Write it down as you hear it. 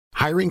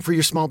Hiring for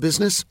your small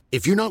business?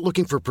 If you're not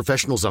looking for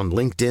professionals on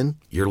LinkedIn,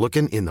 you're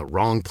looking in the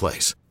wrong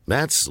place.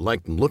 That's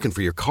like looking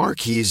for your car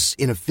keys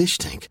in a fish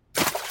tank.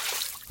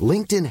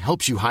 LinkedIn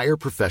helps you hire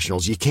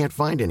professionals you can't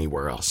find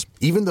anywhere else,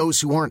 even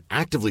those who aren't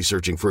actively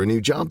searching for a new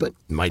job but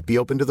might be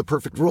open to the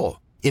perfect role.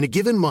 In a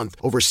given month,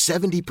 over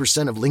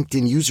 70% of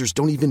LinkedIn users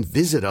don't even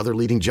visit other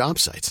leading job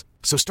sites.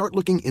 So start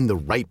looking in the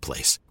right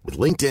place. With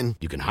LinkedIn,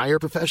 you can hire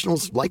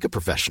professionals like a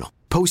professional.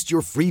 Post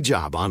your free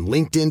job on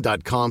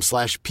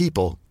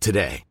linkedin.com/people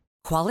today.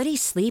 Quality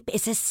sleep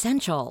is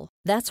essential.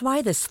 That's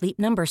why the Sleep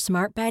Number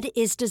Smart Bed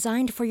is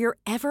designed for your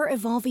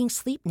ever-evolving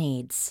sleep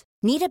needs.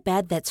 Need a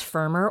bed that's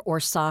firmer or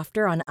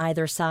softer on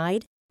either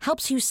side?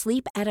 Helps you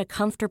sleep at a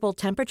comfortable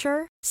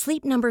temperature?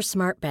 Sleep Number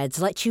Smart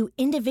Beds let you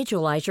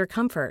individualize your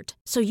comfort,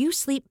 so you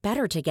sleep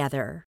better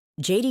together.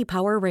 J.D.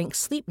 Power ranks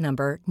Sleep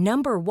Number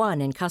number 1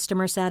 in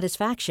customer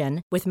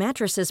satisfaction with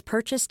mattresses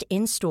purchased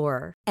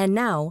in-store. And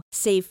now,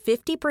 save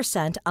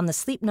 50% on the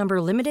Sleep Number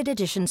Limited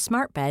Edition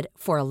Smart Bed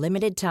for a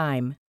limited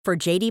time. For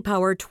J.D.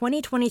 Power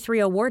 2023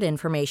 award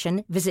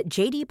information, visit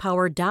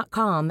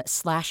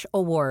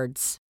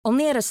jdpower.com/awards.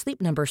 Only at a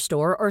Sleep Number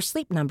store or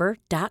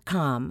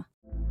sleepnumber.com.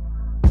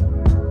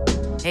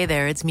 Hey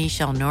there, it's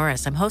Michelle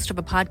Norris. I'm host of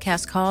a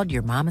podcast called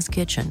Your Mama's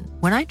Kitchen.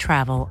 When I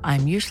travel,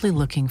 I'm usually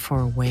looking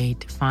for a way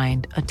to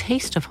find a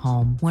taste of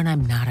home when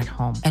I'm not at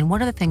home. And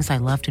one of the things I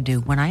love to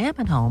do when I am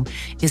at home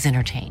is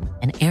entertain.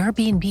 And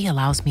Airbnb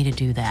allows me to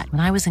do that.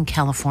 When I was in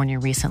California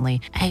recently,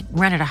 I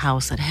rented a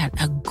house that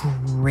had a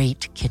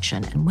great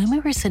kitchen. And when we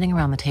were sitting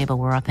around the table,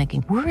 we were all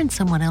thinking, we're in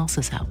someone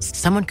else's house.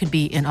 Someone could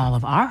be in all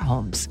of our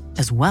homes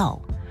as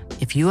well.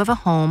 If you have a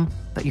home,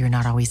 but you're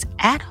not always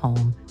at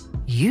home,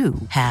 you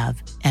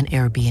have an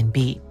Airbnb.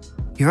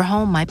 Your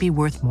home might be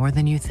worth more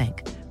than you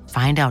think.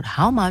 Find out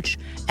how much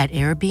at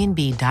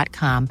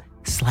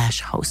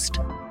airbnb.com/host.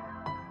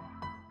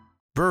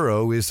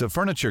 Burrow is a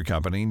furniture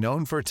company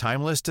known for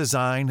timeless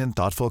design and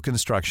thoughtful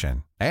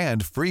construction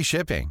and free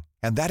shipping,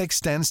 and that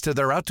extends to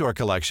their outdoor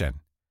collection.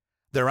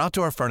 Their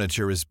outdoor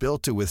furniture is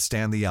built to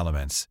withstand the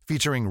elements,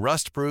 featuring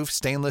rust-proof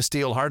stainless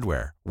steel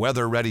hardware,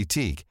 weather-ready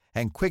teak,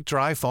 and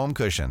quick-dry foam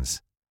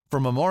cushions. For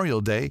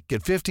Memorial Day,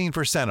 get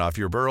 15% off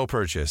your Burrow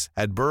purchase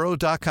at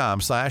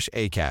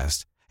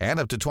burrow.com/ACAST and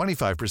up to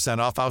 25%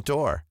 off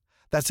outdoor.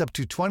 That's up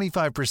to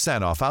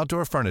 25% off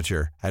outdoor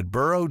furniture at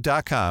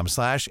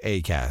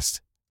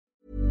burrow.com/ACAST.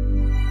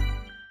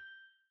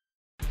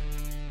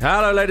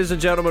 Hello, ladies and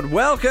gentlemen.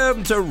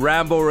 Welcome to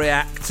Ramble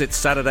Reacts. It's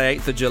Saturday,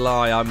 8th of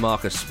July. I'm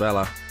Marcus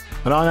Speller.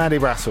 And I'm Andy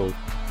Brassel.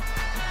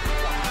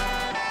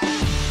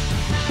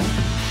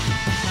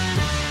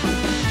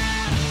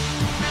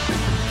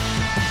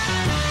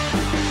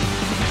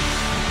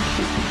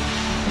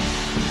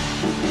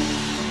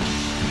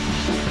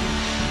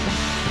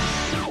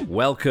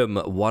 Welcome,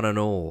 one and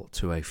all,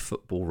 to a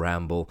Football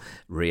Ramble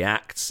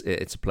Reacts.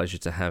 It's a pleasure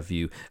to have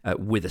you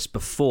with us.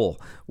 Before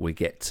we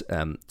get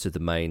to the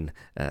main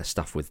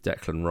stuff with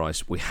Declan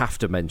Rice, we have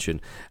to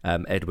mention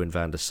Edwin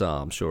van der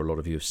Sar. I'm sure a lot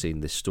of you have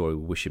seen this story.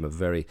 We wish him a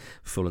very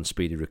full and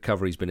speedy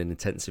recovery. He's been in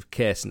intensive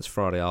care since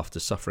Friday after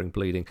suffering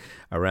bleeding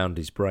around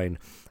his brain.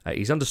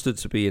 He's understood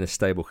to be in a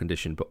stable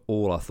condition, but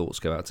all our thoughts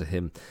go out to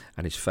him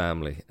and his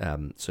family.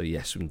 So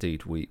yes,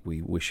 indeed, we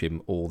wish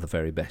him all the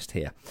very best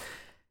here.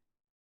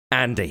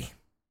 Andy,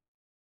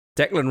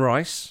 Declan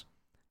Rice,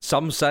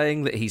 some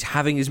saying that he's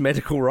having his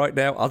medical right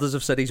now. Others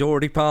have said he's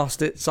already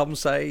passed it. Some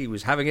say he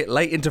was having it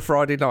late into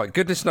Friday night.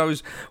 Goodness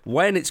knows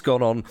when it's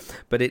gone on,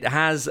 but it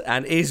has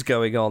and is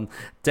going on.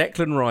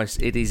 Declan Rice,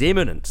 it is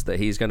imminent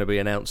that he's going to be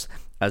announced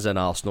as an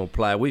Arsenal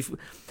player. We've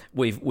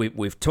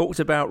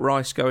talked about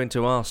Rice going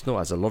to Arsenal,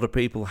 as a lot of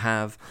people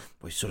have.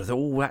 We sort of thought,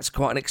 oh, that's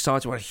quite an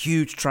exciting one, a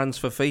huge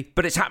transfer fee.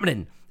 But it's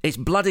happening. It's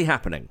bloody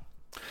happening.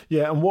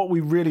 Yeah, and what we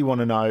really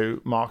want to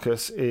know,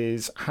 Marcus,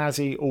 is has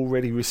he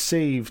already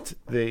received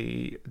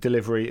the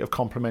delivery of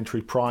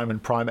complimentary Prime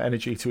and Prime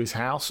Energy to his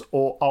house,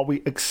 or are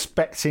we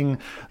expecting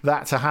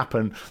that to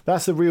happen?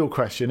 That's the real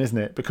question, isn't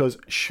it? Because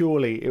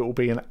surely it will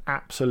be an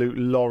absolute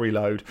lorry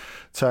load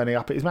turning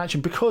up at his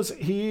mansion, because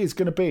he is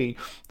going to be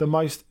the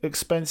most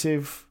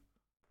expensive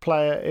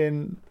player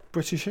in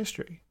British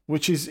history,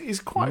 which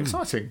is quite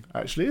exciting,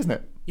 actually, isn't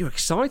it? You're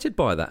excited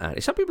by that, Andy.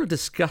 Some people are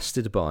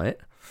disgusted by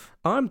it.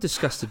 I'm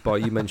disgusted by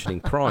you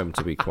mentioning Prime,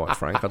 to be quite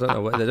frank. I don't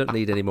know. They don't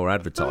need any more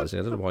advertising.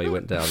 I don't know why you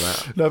went down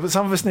that. No, but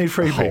some of us need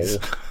freebies.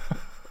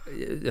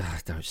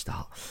 Don't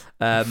start.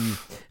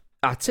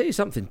 I'll tell you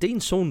something.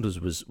 Dean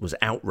Saunders was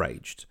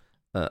outraged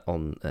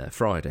on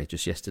Friday,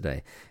 just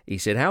yesterday. He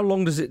said, "How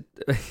long does it?"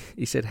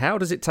 He said, "How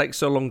does it take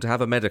so long to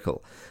have a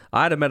medical?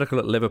 I had a medical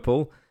at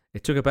Liverpool.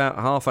 It took about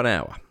half an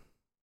hour."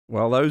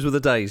 Well, those were the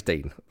days,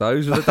 Dean.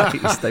 Those were the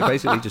days. They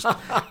basically just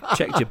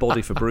checked your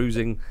body for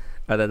bruising,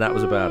 and then that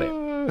was about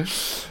it.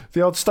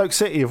 The old Stoke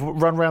City have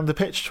run round the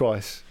pitch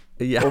twice.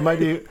 Yeah. Or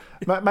maybe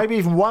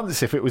even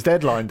once if it was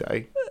deadline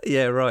day.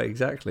 Yeah, right,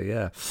 exactly,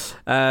 yeah.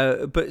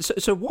 But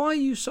so why are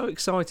you so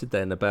excited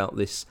then about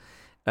this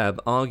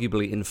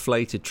arguably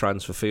inflated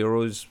transfer fee,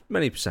 or as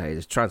many say,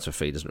 this transfer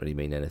fee doesn't really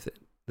mean anything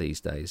these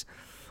days.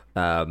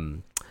 But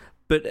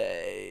But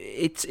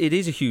it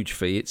is a huge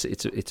fee.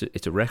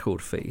 It's a record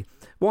fee.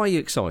 Why are you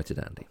excited,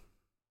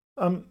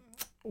 Andy?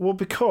 Well,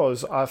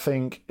 because I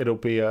think it'll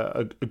be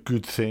a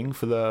good thing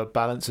for the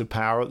balance of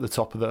power at the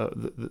top of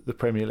the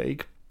Premier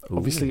League. Ooh.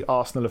 Obviously,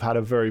 Arsenal have had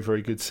a very,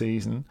 very good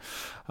season,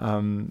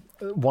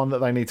 one that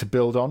they need to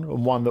build on,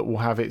 and one that will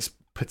have its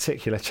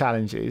particular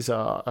challenges,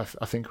 I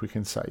think we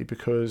can say,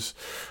 because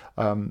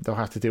they'll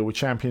have to deal with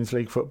Champions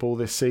League football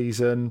this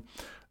season.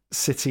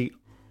 City,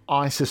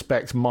 I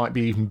suspect, might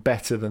be even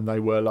better than they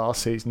were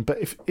last season. But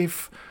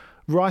if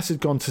Rice had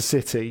gone to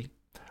City,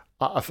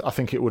 I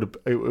think it would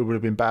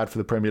have been bad for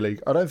the Premier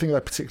League. I don't think they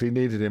particularly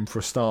needed him for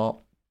a start.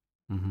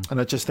 Mm-hmm.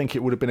 And I just think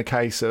it would have been a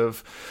case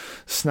of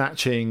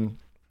snatching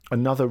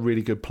another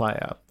really good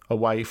player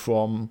away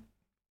from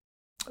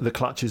the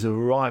clutches of a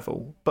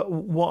rival. But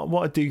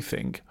what I do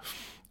think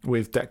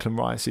with Declan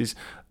Rice is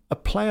a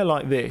player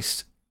like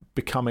this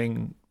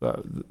becoming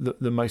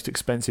the most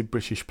expensive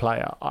British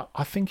player,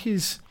 I think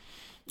it's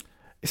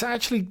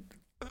actually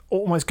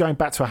almost going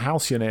back to a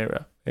halcyon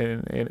era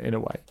in a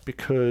way,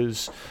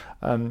 because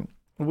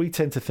we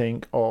tend to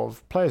think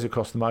of players who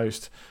cost the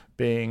most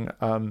being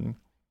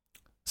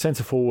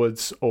centre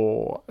forwards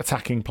or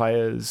attacking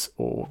players,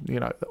 or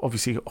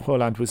obviously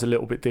Haaland was a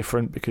little bit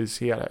different because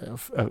he had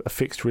a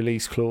fixed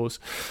release clause,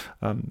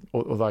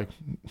 although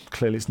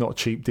clearly it's not a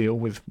cheap deal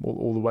with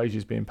all the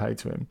wages being paid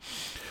to him.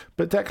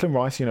 But Declan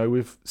Rice,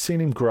 we've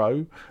seen him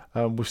grow,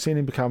 we've seen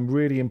him become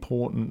really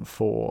important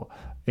for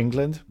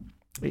England.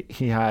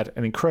 He had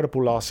an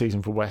incredible last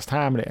season for West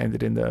Ham, and it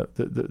ended in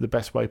the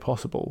best way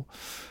possible.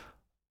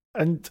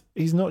 And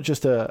he's not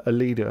just a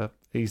leader,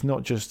 he's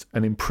not just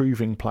an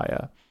improving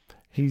player.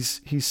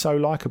 He's so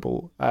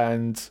likeable,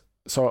 and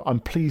so I'm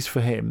pleased for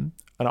him.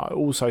 And I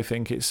also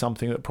think it's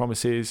something that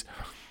promises,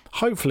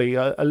 hopefully,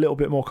 a little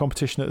bit more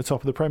competition at the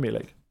top of the Premier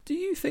League. Do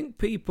you think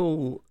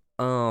people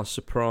are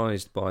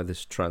surprised by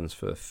this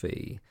transfer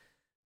fee?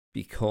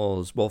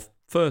 Because, well,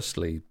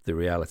 firstly, the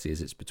reality is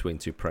it's between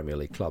two Premier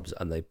League clubs,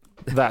 and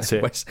that's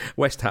it.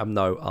 West Ham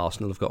know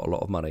Arsenal have got a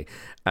lot of money,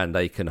 and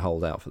they can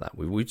hold out for that.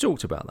 We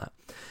talked about that.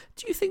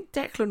 Do you think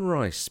Declan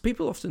Rice?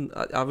 People often.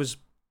 I was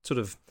sort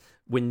of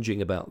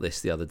whinging about this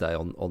the other day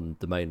on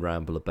the main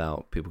Ramble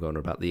about people going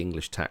on about the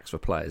English tax for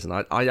players, and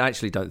I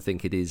actually don't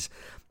think it is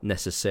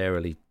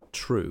necessarily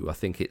true. I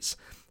think it's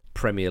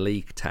Premier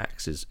League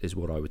tax is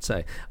what I would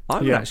say. I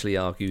would actually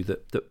argue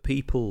that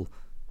people.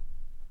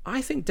 I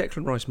think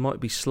Declan Rice might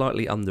be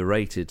slightly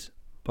underrated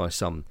by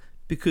some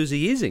because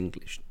he is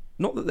English.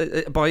 Not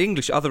that by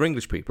English, other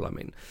English people, I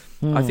mean.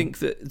 I think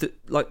that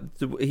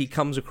he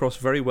comes across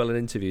very well in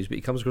interviews, but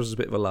he comes across as a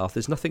bit of a laugh.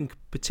 There's nothing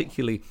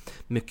particularly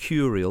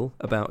mercurial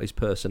about his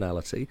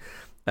personality,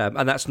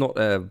 and that's not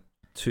a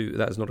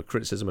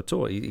criticism at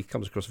all. He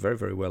comes across very,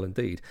 very well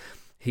indeed.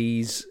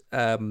 He's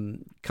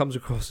comes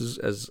across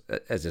as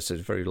I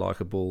said, very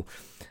likeable,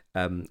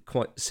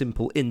 quite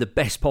simple in the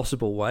best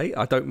possible way.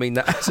 I don't mean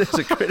that as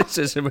a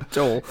criticism at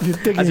all. You're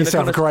digging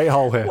yourself a great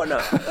hole here. Well, no,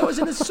 as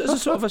a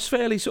sort of a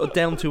fairly sort of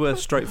down to earth,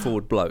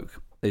 straightforward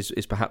bloke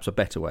is perhaps a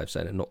better way of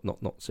saying it.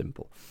 Not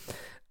simple.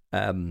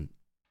 And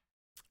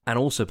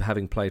also,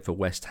 having played for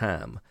West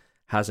Ham,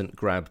 hasn't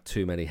grabbed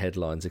too many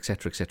headlines,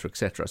 etc., etc.,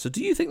 etc. So,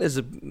 do you think there's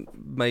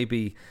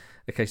maybe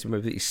a case of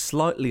maybe he's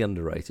slightly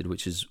underrated,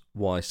 which is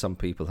why some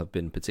people have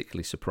been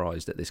particularly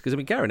surprised at this? Because, I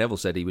mean, Gary Neville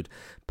said he would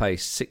pay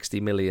 60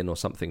 million or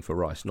something for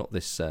Rice, not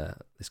this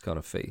kind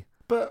of fee.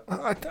 But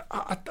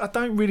I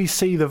don't really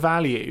see the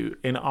value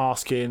in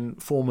asking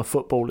former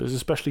footballers,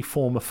 especially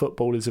former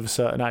footballers of a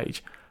certain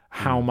age,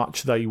 how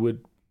much they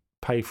would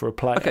pay for a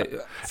player. Okay,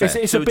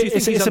 it's a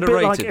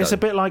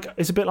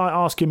bit like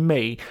asking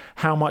me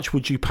how much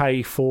would you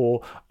pay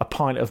for a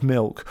pint of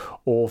milk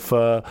or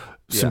for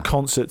some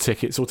concert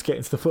tickets or to get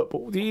into the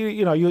football.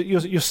 You're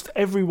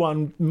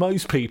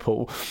most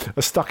people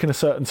are stuck in a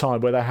certain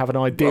time where they have an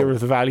idea of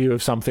the value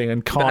of something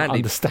and can't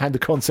understand the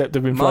concept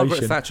of inflation.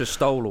 Margaret Thatcher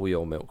stole all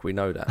your milk, we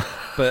know that.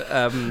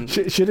 But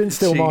she didn't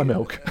steal my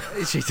milk.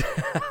 She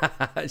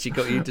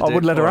got you to do I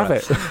wouldn't let her have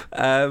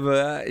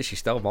it. She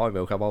stole my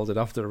milk. I'm old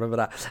enough to remember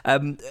that.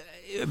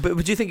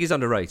 But do you think he's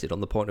underrated, on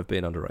the point of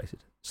being underrated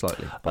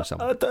slightly by some?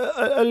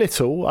 A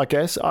little, I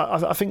guess.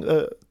 I think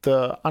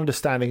the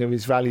understanding of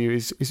his value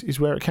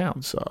is where it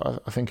counts.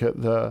 I think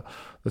at the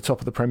top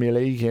of the Premier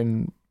League,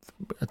 in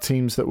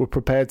teams that were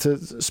prepared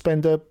to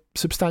spend a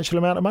substantial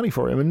amount of money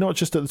for him, and not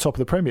just at the top of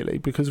the Premier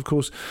League, because of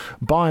course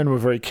Bayern were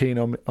very keen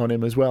on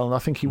him as well, and I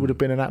think he would have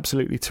been an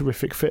absolutely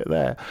terrific fit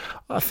there.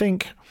 I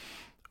think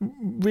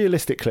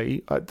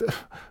realistically,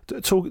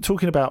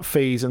 talking about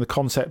fees and the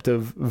concept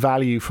of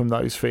value from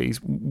those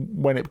fees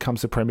when it comes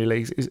to Premier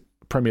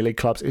League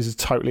clubs is a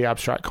totally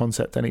abstract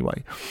concept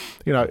anyway.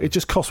 It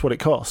just costs what it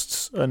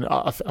costs, and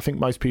I think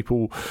most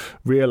people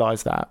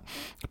realise that.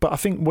 But I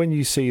think when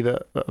you see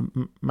that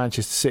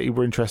Manchester City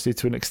were interested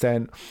to an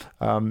extent,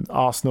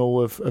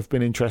 Arsenal have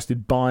been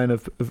interested, Bayern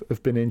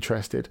have been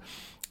interested,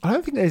 I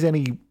don't think there's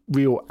any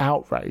real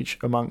outrage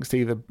amongst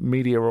either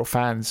media or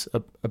fans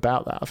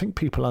about that. I think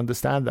people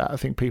understand that. I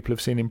think people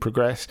have seen him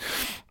progress.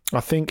 I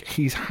think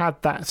he's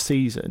had that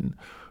season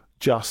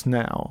just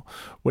now,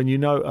 when you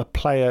know a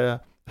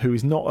player who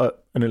is not at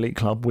an elite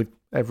club, with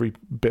every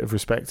bit of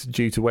respect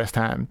due to West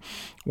Ham,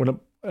 when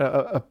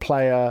a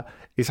player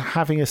is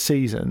having a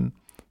season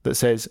that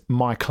says,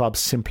 my club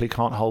simply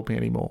can't hold me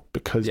anymore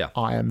because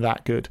I am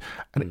that good.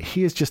 And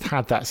he has just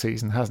had that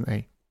season, hasn't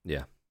he?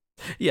 Yeah.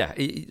 Yeah,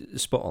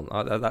 spot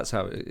on.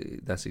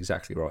 That's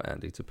exactly right,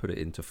 Andy, to put it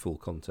into full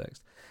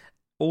context.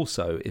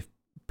 Also, if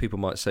people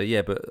might say,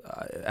 yeah, but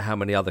how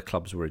many other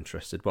clubs were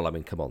interested? Well, I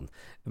mean, come on.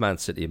 Man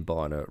City and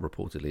Bayern are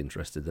reportedly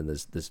interested, and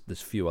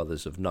there's few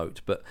others of note.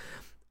 But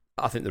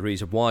I think the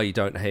reason why you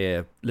don't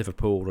hear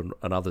Liverpool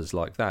and others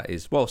like that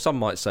is, well, some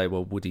might say,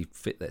 well, would he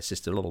fit their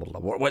system?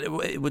 Well,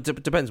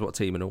 it depends what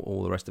team and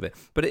all the rest of it.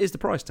 But it is the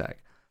price tag.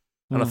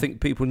 And I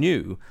think people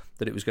knew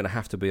that it was going to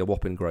have to be a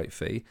whopping great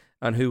fee,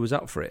 and who was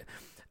up for it.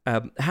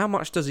 How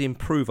much does he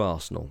improve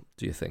Arsenal,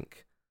 do you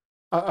think?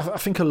 I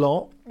think a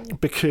lot,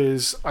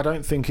 because I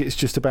don't think it's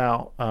just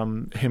about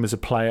him as a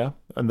player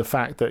and the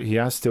fact that he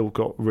has still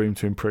got room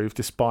to improve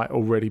despite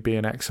already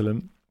being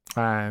excellent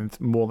and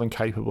more than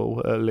capable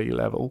at elite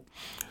level.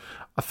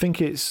 I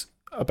think it's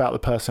about the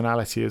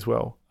personality as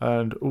well.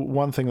 And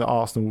one thing that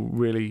Arsenal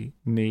really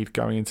need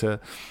going into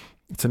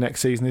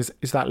next season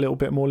is that little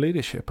bit more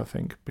leadership, I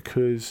think,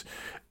 because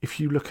if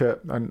you look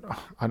at, and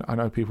I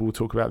know people will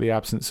talk about the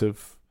absence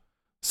of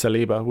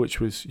Saliba, which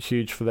was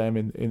huge for them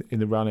in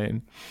the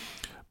run-in,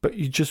 but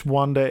you just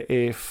wonder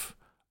if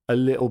a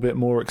little bit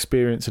more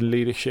experience and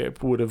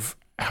leadership would have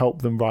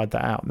helped them ride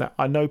that out. Now,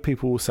 I know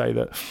people will say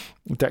that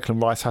Declan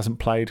Rice hasn't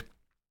played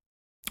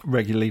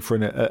regularly for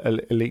an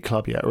elite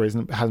club yet, or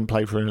hasn't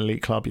played for an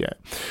elite club yet,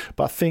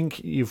 but I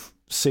think you've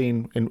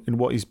seen in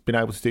what he's been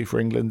able to do for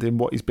England, in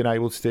what he's been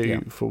able to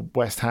do for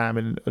West Ham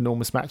in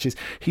enormous matches,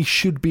 he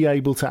should be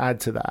able to add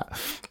to that.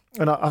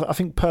 And I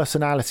think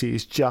personality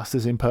is just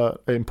as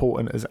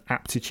important as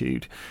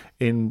aptitude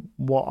in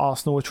what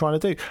Arsenal are trying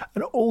to do.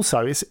 And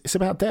also, it's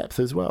about depth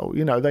as well.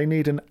 You know, they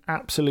need an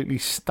absolutely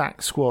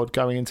stacked squad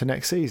going into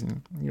next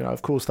season. You know,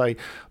 of course, they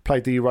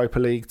played the Europa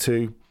League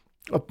to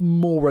a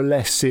more or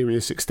less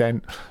serious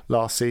extent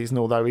last season,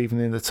 although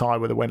even in the tie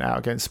where they went out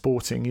against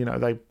Sporting, you know,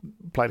 they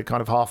played a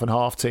kind of half and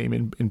half team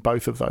in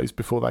both of those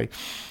before they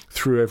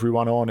threw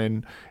everyone on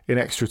in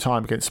extra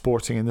time against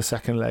Sporting in the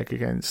second leg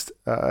against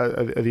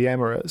the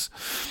Emirates.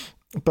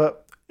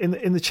 But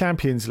in the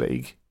Champions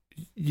League,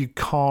 you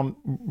can't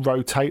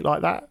rotate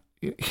like that.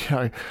 You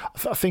know,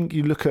 I think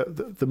you look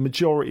at the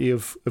majority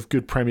of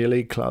good Premier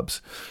League clubs,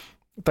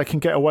 they can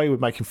get away with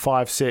making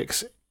 5,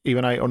 6,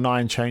 even 8 or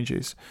 9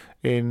 changes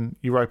in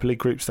Europa League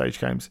group stage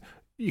games.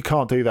 You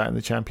can't do that in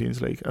the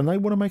Champions League, and they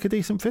want to make a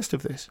decent fist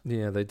of this.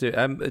 Yeah, they do.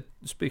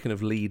 Speaking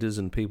of leaders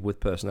and people with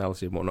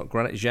personality and whatnot,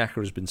 Granit Xhaka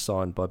has been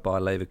signed by Bayer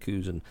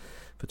Leverkusen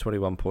for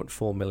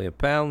 £21.4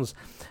 million.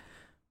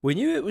 We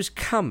knew it was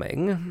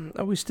coming.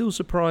 Are we still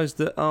surprised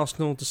that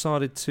Arsenal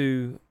decided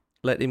to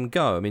let him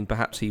go? I mean,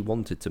 perhaps he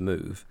wanted to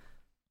move,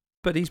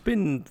 but he's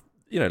been,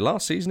 you know,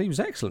 last season he was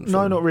excellent.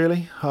 No, not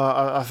really.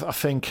 I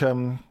think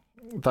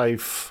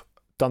they've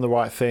done the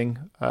right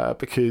thing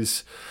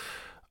because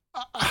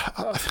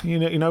you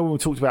know when we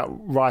talked about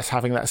Rice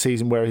having that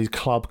season where his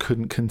club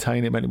couldn't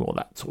contain him anymore,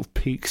 that sort of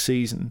peak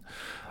season,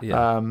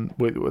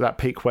 with that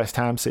peak West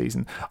Ham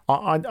season,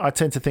 I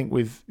tend to think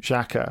with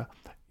Xhaka,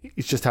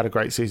 he's just had a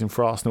great season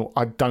for Arsenal.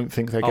 I don't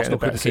think they're getting a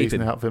better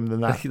season out of him than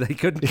that. They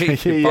couldn't keep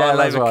him. Bayer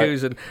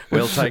Leverkusen. Right.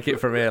 We'll take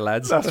it from here,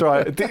 lads. That's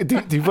right.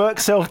 Divert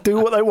self, do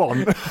what they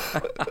want.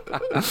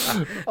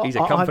 He's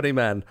a company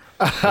man.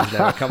 He's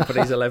now a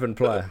company's 11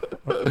 player.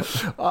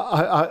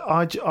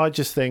 I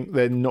just think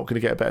they're not going to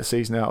get a better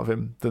season out of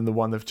him than the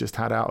one they've just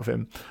had out of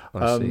him.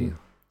 I see.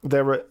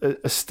 There are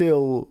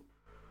still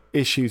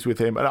issues with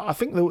him, and I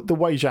think the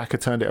way Xhaka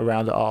turned it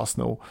around at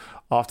Arsenal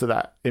after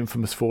that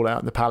infamous fallout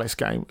in the Palace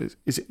game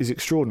is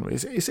extraordinary.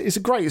 It's a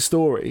great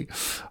story,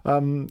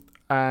 and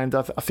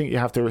I think you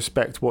have to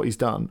respect what he's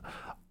done.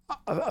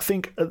 I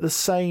think at the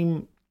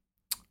same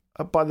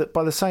by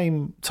the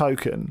same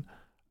token,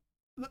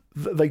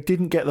 they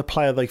didn't get the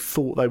player they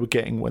thought they were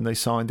getting when they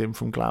signed him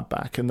from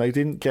Gladbach, and they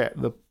didn't get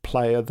the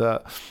player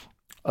that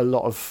a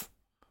lot of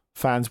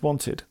fans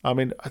wanted. I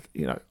mean,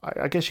 you know,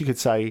 I guess you could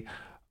say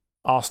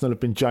Arsenal have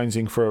been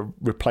jonesing for a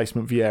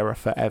replacement Vieira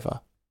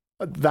forever.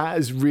 That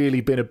has really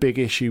been a big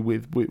issue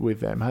with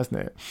them, hasn't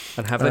it?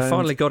 And have they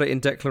finally got it in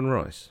Declan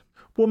Rice?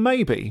 Well,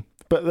 maybe,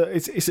 but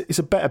it's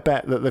a better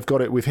bet that they've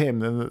got it with him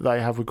than that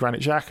they have with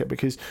Granit Xhaka,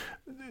 because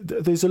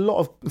there's a lot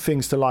of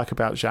things to like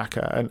about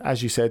Xhaka, and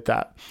as you said,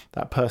 that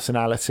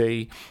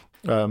personality,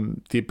 the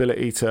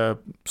ability to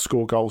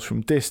score goals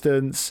from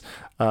distance,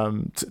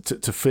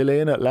 to fill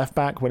in at left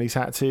back when he's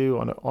had to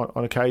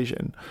on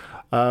occasion.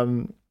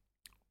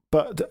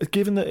 But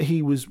given that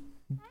he was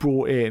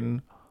brought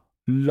in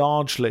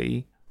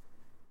largely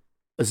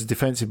as a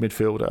defensive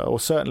midfielder, or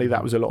certainly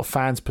that was a lot of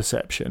fans'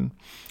 perception,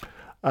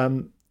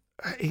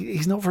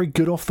 he's not very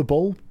good off the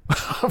ball.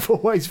 I've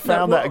always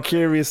found that a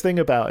curious thing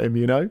about him,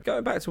 you know?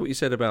 Going back to what you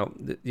said about,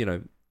 you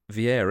know,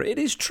 Vieira, it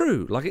is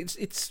true. Like,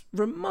 it's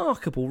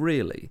remarkable,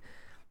 really.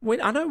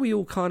 I know we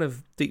all kind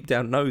of deep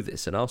down know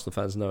this, and Arsenal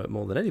fans know it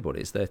more than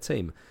anybody. It's their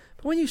team.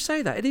 When you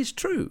say that, it is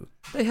true.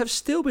 They have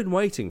still been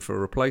waiting for a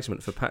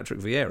replacement for Patrick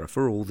Vieira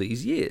for all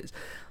these years.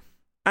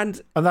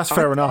 And that's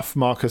fair enough,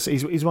 Marcus.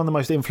 He's one of the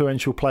most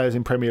influential players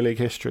in Premier League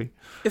history.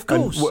 Of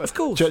course.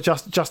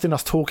 Just in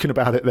us talking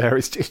about it there,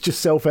 it's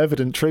just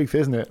self-evident truth,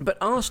 isn't it? But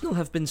Arsenal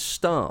have been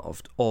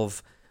starved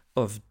of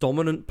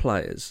dominant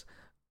players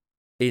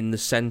in the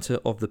centre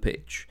of the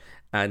pitch.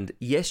 And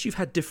yes, you've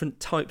had different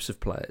types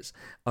of players.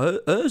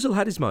 Ozil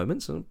had his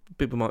moments, and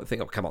people might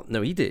think, "Oh, come on!"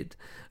 No, he did.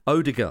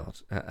 Odegaard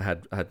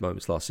had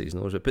moments last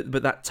season,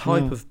 but that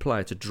type of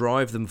player to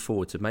drive them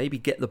forward, to maybe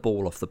get the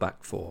ball off the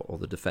back four or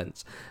the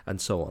defence,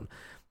 and so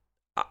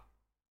on.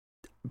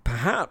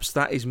 Perhaps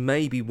that is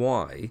maybe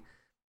why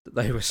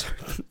they were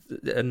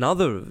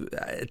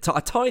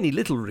a tiny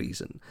little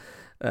reason.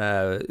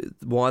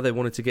 Why they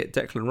wanted to get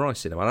Declan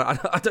Rice in.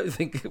 I don't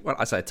think, well,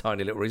 I say a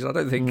tiny little reason, I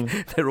don't think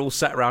they're all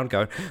sat around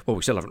going, well,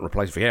 we still haven't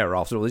replaced Vieira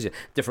after all these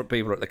different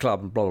people at the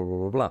club and blah, blah,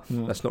 blah, blah,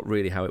 blah. That's not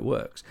really how it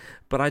works.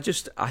 But I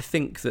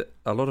think that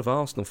a lot of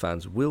Arsenal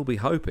fans will be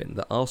hoping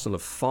that Arsenal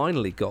have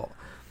finally got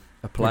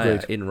a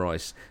player in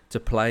Rice to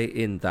play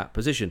in that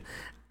position.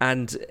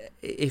 And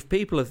if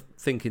people are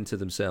thinking to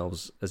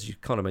themselves, as you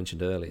kind of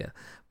mentioned earlier,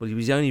 well,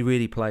 he's only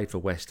really played for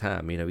West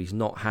Ham, he's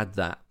not had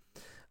that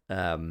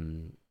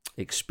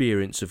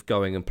experience of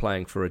going and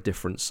playing for a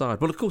different side.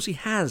 Well, of course he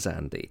has,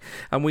 Andy,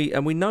 and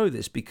we know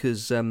this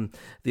because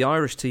the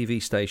Irish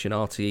TV station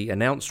RTE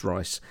announced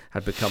Rice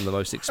had become the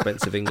most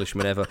expensive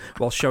Englishman ever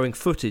while showing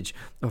footage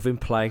of him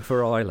playing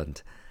for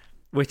Ireland,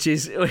 which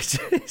is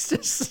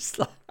just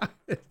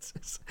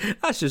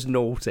that's just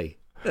naughty.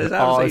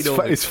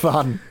 It's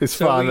fun. It's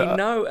fun. We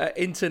know at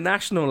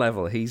international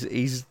level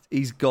he's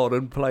gone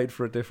and played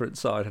for a different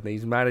side, and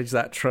he's managed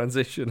that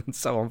transition and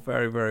so on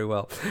very, very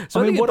well.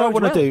 So what I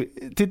want to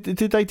do,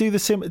 did they do the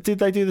same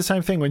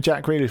thing when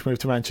Jack Grealish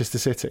moved to Manchester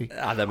City?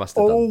 They must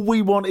have done. All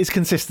we want is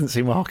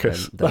consistency,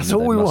 Marcus. That's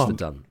all we want. Have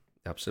done.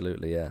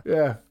 Absolutely, yeah.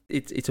 Yeah.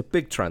 It's a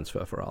big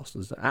transfer for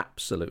Arsenal. There's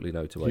absolutely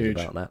no two ways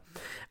about that.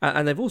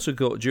 And they've also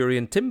got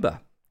Jurriën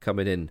Timber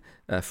coming in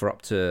for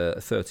up to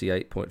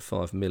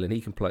 38.5 million.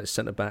 He can play at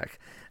centre-back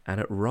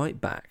and at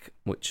right-back,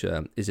 which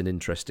is an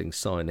interesting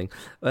signing.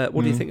 What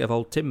do you think of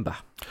old Timber?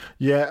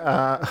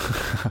 Yeah,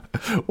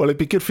 well, it'd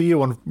be good for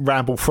you on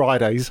Ramble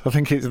Fridays. I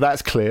think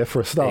that's clear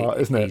for a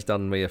start, isn't it? He's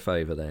done me a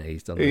favour there.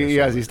 He's done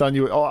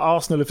you.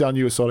 Arsenal have done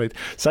you a solid.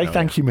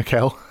 Thank you,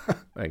 Mikel.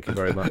 Thank you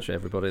very much,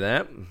 everybody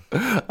there.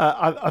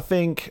 I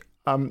think...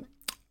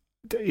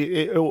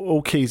 it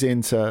all keys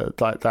into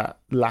like that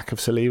lack of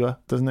Saliba,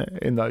 doesn't it?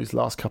 In those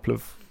last couple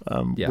of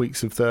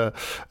weeks of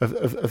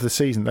the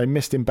season, they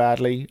missed him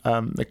badly.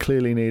 They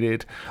clearly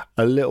needed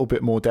a little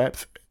bit more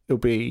depth. It'll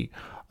be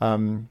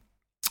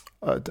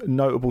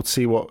notable to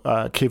see what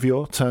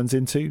Kivior turns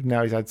into.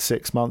 Now he's had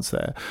 6 months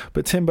there,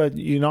 but Timber,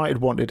 United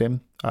wanted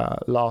him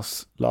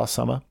last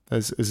summer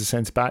as a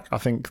centre back. I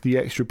think the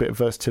extra bit of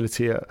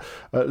versatility at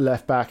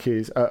left back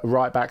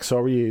right back.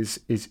 Is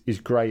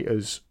great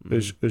as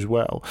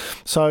well.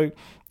 So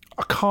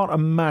I can't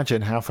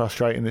imagine how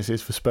frustrating this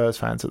is for Spurs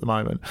fans at the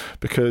moment,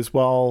 because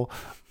while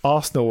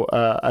Arsenal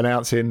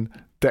announcing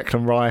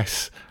Declan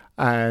Rice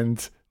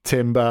and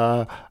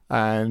Timber,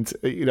 and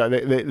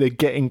they're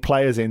getting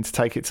players in to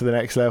take it to the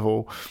next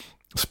level,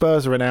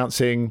 Spurs are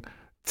announcing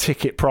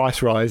ticket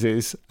price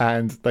rises,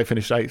 and they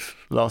finished 8th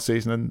last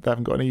season, and they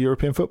haven't got any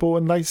European football,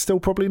 and they still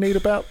probably need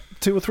about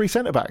 2 or 3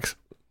 centre backs.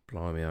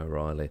 Blimey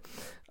O'Reilly.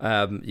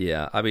 I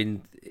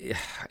mean,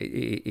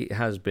 it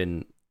has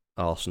been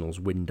Arsenal's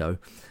window.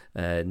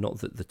 Not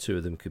that the two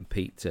of them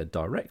compete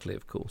directly,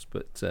 of course,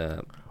 but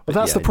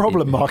that's the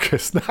problem,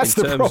 Marcus. That's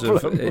the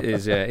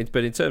problem.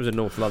 But in terms of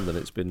North London,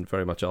 it's been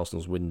very much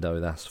Arsenal's window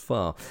thus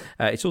far.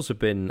 It's also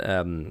been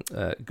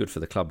good for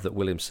the club that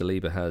William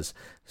Saliba has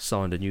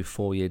signed a new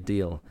 4-year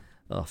deal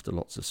after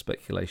lots of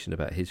speculation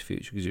about his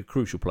future, because he's a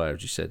crucial player,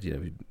 as you said.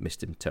 We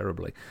missed him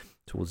terribly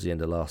towards the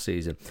end of last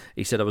season.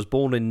 He said, "I was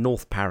born in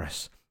North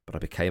Paris, but I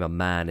became a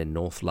man in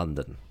North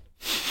London."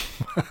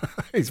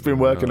 He's been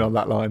working on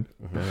that line.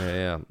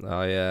 Yeah.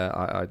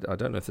 I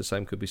don't know if the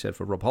same could be said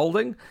for Rob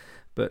Holding,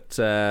 but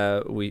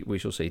we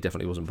shall see. He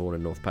definitely wasn't born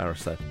in North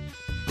Paris, though.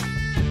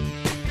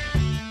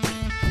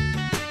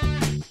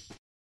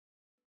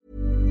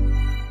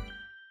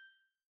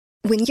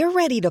 When you're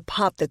ready to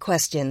pop the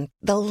question,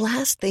 the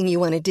last thing you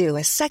want to do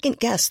is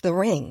second-guess the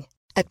ring.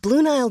 At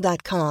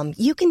BlueNile.com,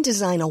 you can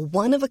design a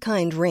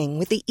one-of-a-kind ring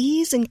with the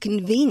ease and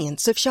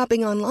convenience of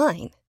shopping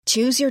online.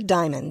 Choose your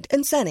diamond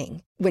and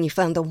setting. When you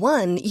find the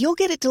one, you'll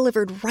get it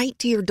delivered right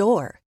to your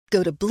door.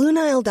 Go to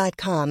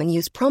BlueNile.com and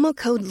use promo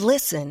code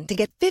LISTEN to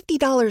get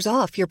 $50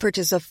 off your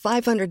purchase of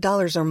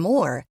 $500 or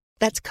more.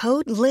 That's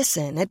code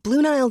LISTEN at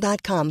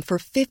BlueNile.com for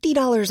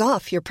 $50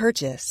 off your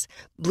purchase.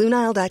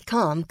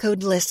 BlueNile.com,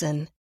 code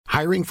LISTEN.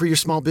 Hiring for your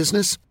small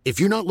business? If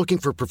you're not looking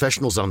for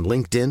professionals on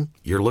LinkedIn,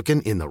 you're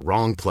looking in the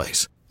wrong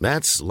place.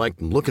 That's like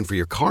looking for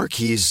your car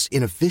keys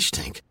in a fish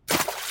tank.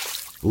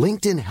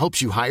 LinkedIn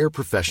helps you hire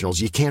professionals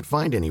you can't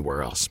find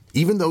anywhere else,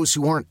 even those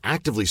who aren't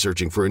actively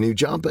searching for a new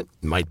job but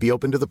might be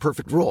open to the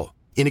perfect role.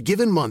 In a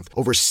given month,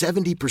 over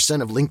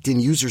 70% of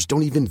LinkedIn users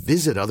don't even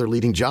visit other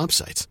leading job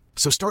sites.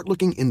 So start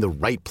looking in the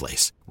right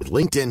place. With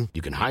LinkedIn,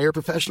 you can hire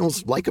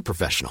professionals like a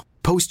professional.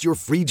 Post your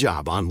free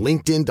job on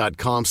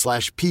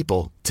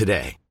linkedin.com/people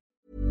today.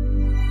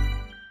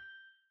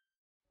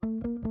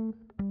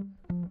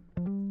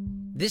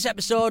 This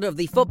episode of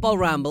the Football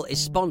Ramble is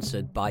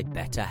sponsored by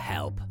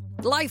BetterHelp.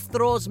 Life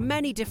throws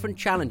many different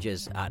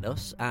challenges at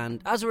us,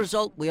 and as a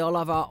result, we all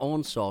have our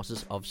own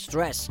sources of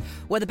stress.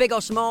 Whether big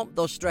or small,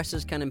 those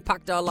stresses can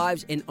impact our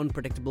lives in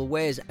unpredictable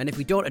ways, and if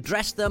we don't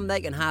address them,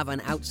 they can have an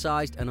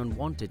outsized and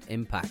unwanted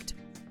impact.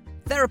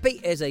 Therapy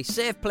is a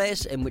safe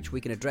place in which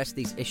we can address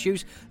these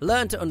issues,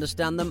 learn to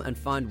understand them, and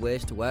find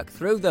ways to work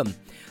through them.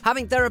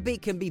 Having therapy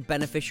can be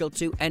beneficial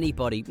to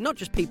anybody, not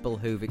just people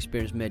who've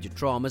experienced major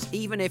traumas,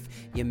 even if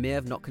you may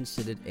have not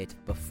considered it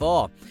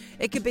before.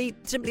 It could be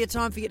simply a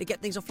time for you to get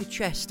things off your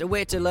chest, a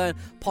way to learn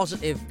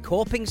positive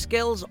coping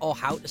skills, or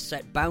how to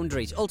set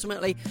boundaries.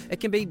 Ultimately, it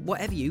can be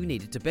whatever you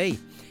need it to be.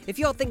 If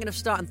you're thinking of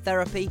starting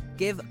therapy,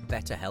 give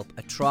BetterHelp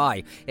a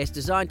try. It's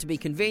designed to be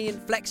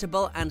convenient,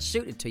 flexible, and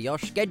suited to your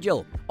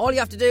schedule. All you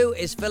have to do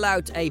is fill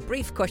out a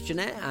brief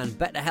questionnaire, and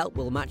BetterHelp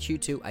will match you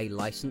to a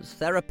licensed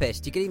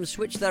therapist. You can even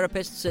switch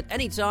therapists at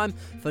any time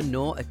for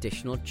no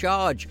additional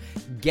charge.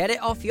 Get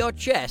it off your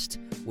chest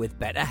with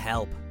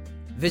BetterHelp.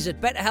 Visit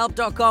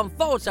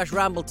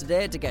betterhelp.com/ramble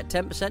today to get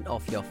 10%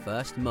 off your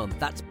first month.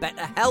 That's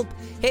BetterHelp,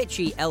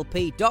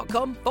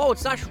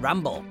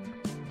 HELP.com/ramble.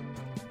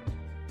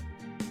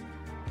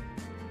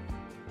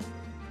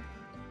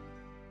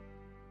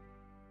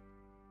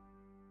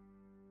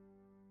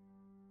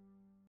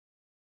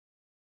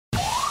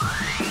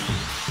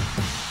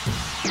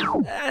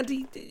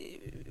 Andy,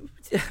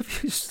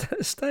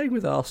 staying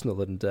with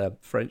Arsenal and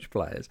French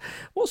players,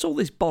 what's all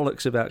this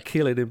bollocks about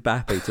killing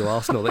Mbappe to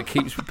Arsenal that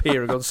keeps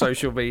appearing on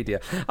social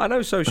media? I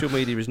know social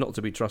media is not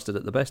to be trusted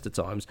at the best of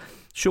times.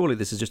 Surely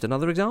this is just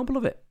another example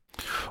of it.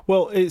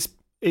 Well, it's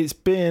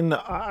been,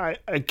 I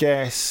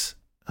guess,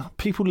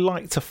 people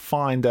like to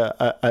find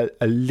a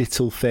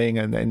little thing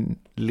and then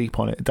leap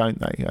on it, don't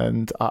they?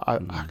 And I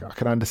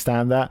can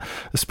understand that,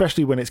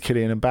 especially when it's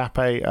Kylian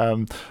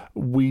Mbappe.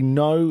 We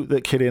know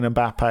that Kylian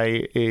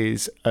Mbappe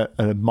is an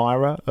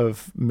admirer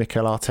of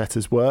Mikel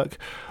Arteta's work,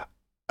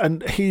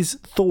 and his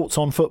thoughts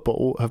on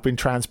football have been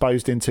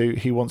transposed into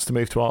he wants to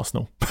move to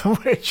Arsenal,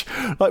 which,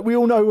 like, we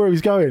all know where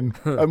he's going,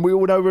 and we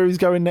all know where he's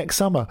going next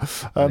summer.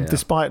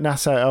 Despite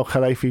Nasser El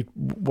Khelaïfi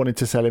wanting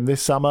to sell him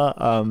this summer,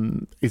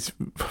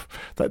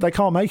 they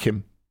can't make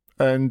him.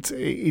 And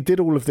he did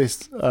all of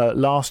this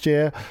last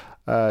year,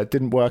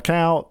 didn't work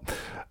out.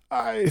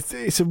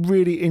 It's a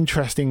really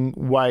interesting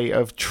way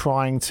of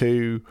trying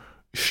to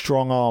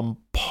strong-arm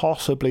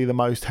possibly the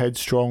most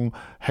headstrong,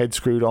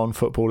 head-screwed-on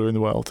footballer in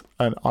the world.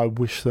 And I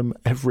wish them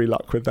every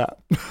luck with that.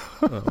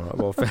 All right,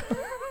 well,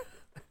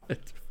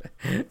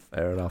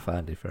 fair enough,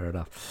 Andy, fair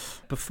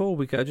enough. Before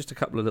we go, just a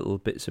couple of little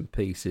bits and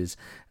pieces.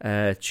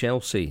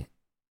 Chelsea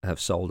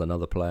have sold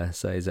another player,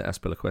 Cesar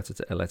Azpilicueta,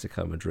 to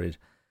Atletico Madrid.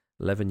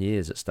 11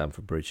 years at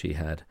Stamford Bridge he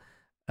had.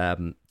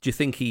 Do you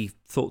think he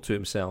thought to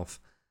himself,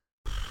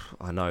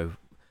 I know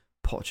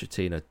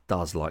Pochettino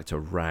does like to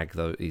rag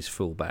his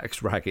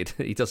fullbacks ragged.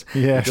 He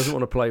doesn't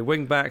want to play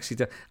wing backs.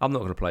 I'm not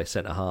going to play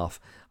centre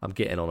half. I'm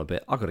getting on a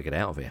bit. I've got to get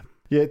out of here.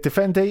 Yeah,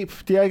 defend deep,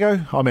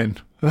 Diego. I'm in.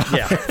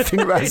 Yeah, I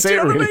think that's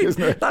it, really,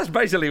 isn't it? That's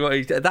basically what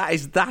he did.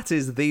 That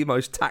is the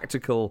most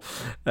tactical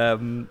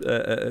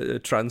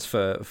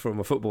transfer from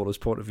a footballer's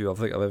point of view I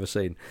think I've ever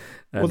seen.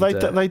 And, well,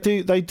 they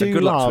do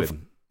good luck love. to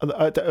him.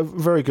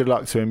 Very good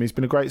luck to him. He's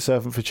been a great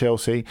servant for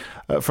Chelsea.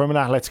 From an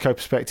Atletico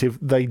perspective,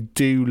 they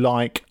do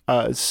like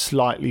a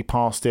slightly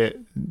past it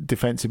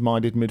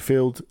defensive-minded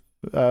midfield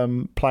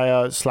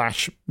player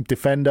 /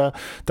 defender,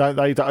 don't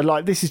they?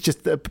 Like, this is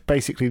just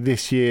basically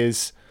this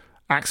year's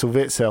Axel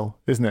Witsel,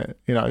 isn't it?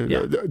 You know,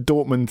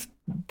 Dortmund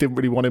didn't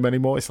really want him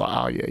anymore. It's like,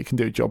 oh yeah, he can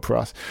do a job for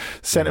us.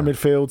 Centre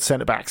midfield,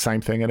 centre back,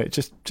 same thing, and it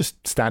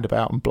just stand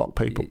about and block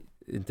people.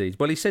 Indeed.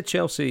 Well, he said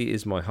Chelsea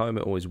is my home,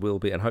 it always will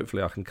be, and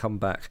hopefully I can come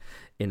back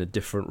in a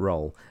different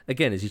role.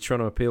 Again, is he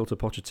trying to appeal to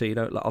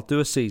Pochettino? Like, I'll do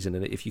a season,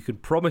 and if you can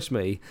promise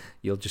me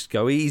you'll just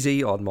go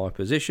easy on my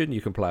position,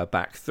 you can play a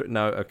back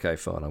no, okay,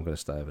 fine, I'm going to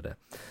stay over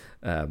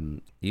there.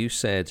 You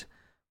said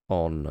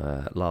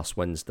on last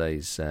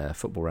Wednesday's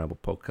Football Ramble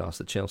podcast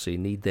that Chelsea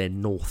need their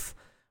north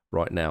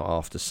right now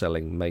after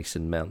selling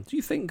Mason Mount. Do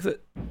you think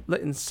that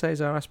letting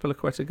Cesar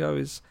Azpilicueta go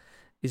is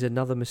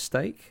another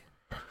mistake?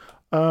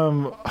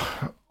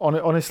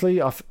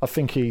 Honestly, I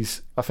think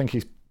he's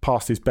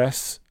past his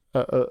best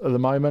at the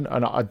moment,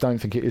 and I don't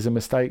think it is a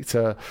mistake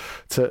to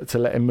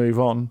let him move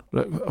on.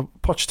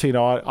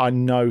 Pochettino, I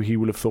know he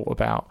will have thought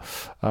about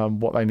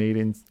what they need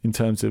in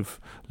terms of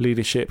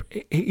leadership.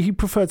 He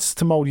prefers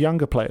to mould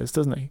younger players,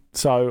 doesn't he?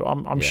 So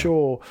I'm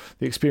sure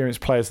the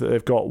experienced players that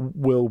they've got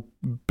will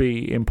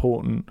be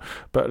important.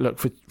 But look,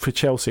 for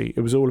Chelsea,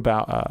 it was all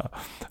about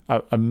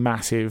a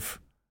massive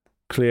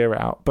clear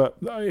out, but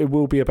it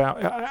will be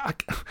about, I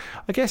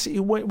guess,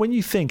 when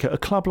you think at a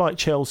club like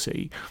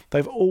Chelsea,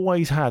 they've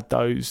always had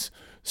those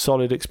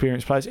solid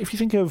experienced players. If you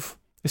think of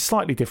It's a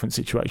slightly different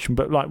situation,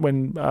 but like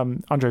when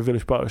Andre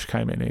Villas-Boas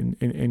came in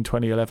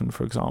 2011,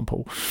 for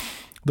example,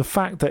 the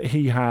fact that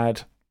he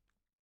had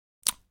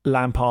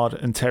Lampard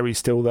and Terry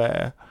still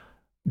there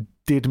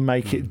did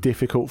make it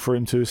difficult for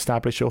him to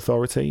establish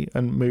authority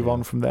and move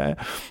on from there.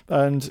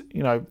 And,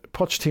 you know,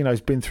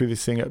 Pochettino's been through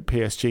this thing at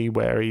PSG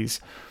where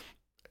he's,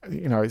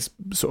 you know, it's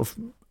sort of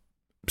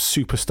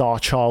superstar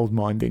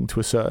child-minding to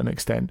a certain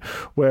extent.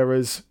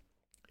 Whereas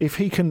if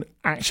he can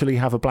actually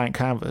have a blank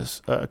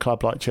canvas at a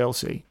club like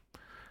Chelsea,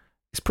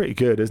 it's pretty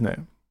good, isn't it?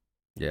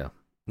 Yeah.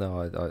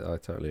 No, I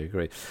totally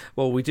agree.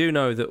 Well, we do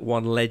know that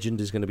one legend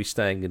is going to be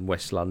staying in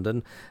West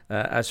London,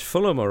 as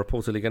Fulham are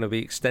reportedly going to be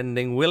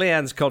extending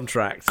Willian's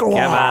contract. Go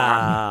Come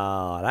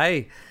on!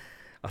 Hey,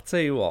 I'll tell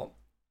you what,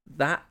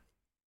 that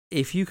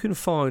if you can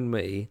find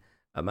me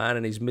a man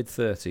in his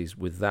mid-30s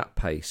with that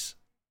pace,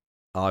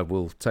 I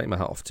will take my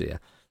hat off to you.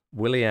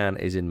 Willian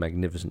is in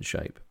magnificent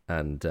shape,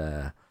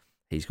 and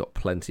he's got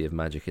plenty of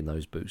magic in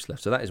those boots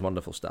left. So that is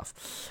wonderful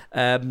stuff.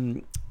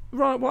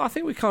 Right, well, I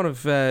think we kind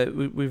of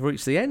we've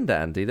reached the end,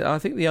 Andy. I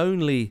think the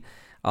only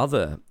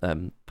other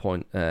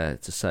point to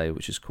say,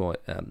 which is quite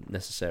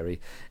necessary,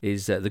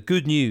 is the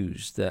good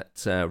news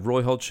that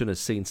Roy Hodgson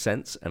has seen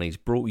sense, and he's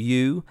brought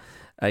you,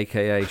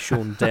 aka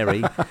Sean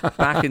Derry,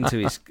 back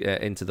into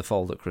the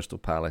fold at Crystal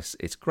Palace.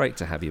 It's great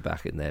to have you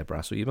back in there,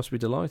 Brassel. You must be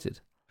delighted.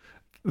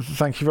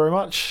 Thank you very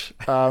much.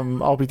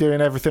 I'll be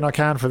doing everything I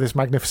can for this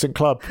magnificent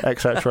club,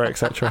 etc.,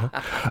 etc.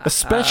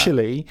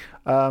 Especially,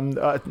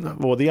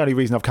 well, the only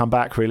reason I've come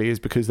back really is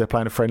because they're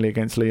playing a friendly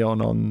against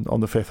Lyon on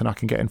the 5th, and I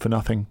can get in for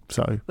nothing.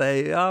 So,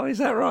 is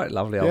that right?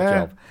 Lovely old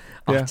job.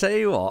 I'll tell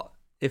you what.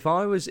 If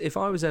I was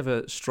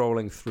ever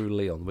strolling through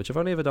Lyon, which I've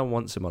only ever done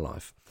once in my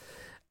life,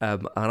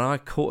 and I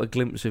caught a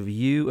glimpse of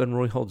you and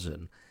Roy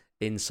Hodgson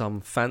in some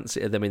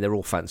fancy, I mean, they're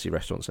all fancy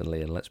restaurants in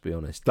Lyon, let's be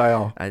honest. They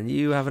are. And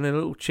you having a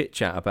little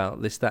chit-chat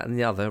about this, that and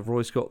the other.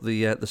 Roy's got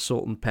the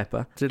salt and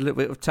pepper. Did a little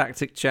bit of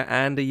tactic chat.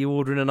 Andy, you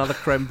ordering another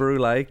creme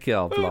brulee?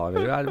 Oh,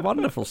 blimey.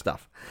 Wonderful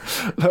stuff.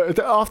 Look,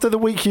 after the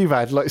week you've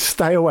had, like,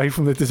 stay away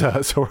from the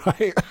desserts, all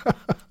right?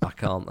 I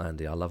can't,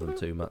 Andy. I love them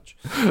too much.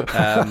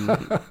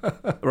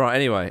 Right,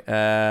 anyway.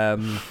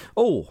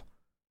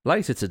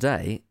 Later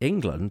today,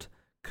 England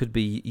could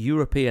be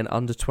European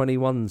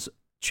under-21s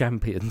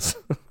champions.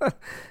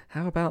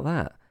 How about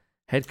that?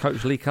 Head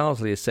coach Lee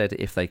Carsley has said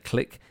if they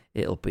click,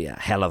 it'll be a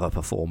hell of a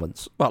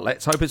performance. Well,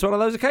 let's hope it's one of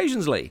those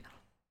occasions, Lee.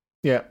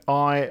 Yeah,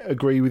 I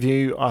agree with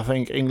you. I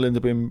think England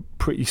have been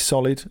pretty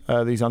solid,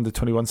 these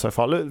under-21 so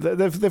far. Look,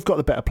 they've got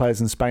the better players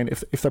in Spain.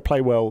 If they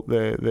play well,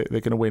 they're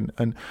going to win.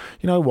 And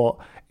you know what?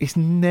 It's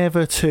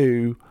never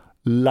too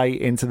late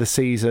into the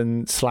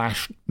season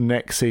 /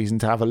 next season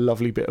to have a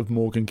lovely bit of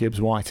Morgan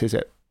Gibbs-White, is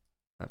it?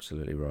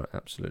 Absolutely right.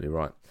 Absolutely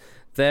right.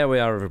 There we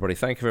are, everybody.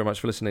 Thank you very much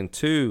for listening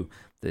to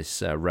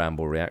this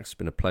Ramble Reacts. It's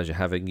been a pleasure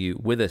having you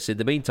with us. In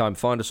the meantime,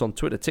 find us on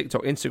Twitter,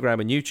 TikTok, Instagram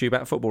and YouTube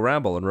at Football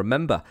Ramble. And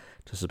remember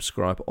to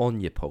subscribe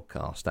on your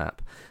podcast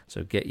app.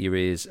 So get your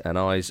ears and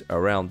eyes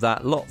around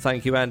that lot.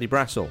 Thank you, Andy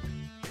Brassel.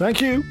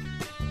 Thank you.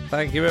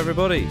 Thank you,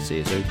 everybody. See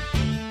you soon.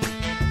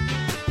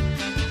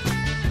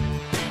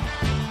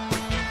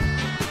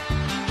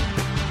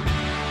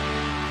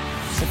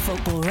 The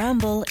Football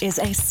Ramble is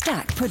a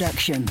Stack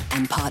production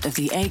and part of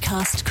the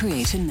Acast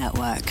Creator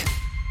Network.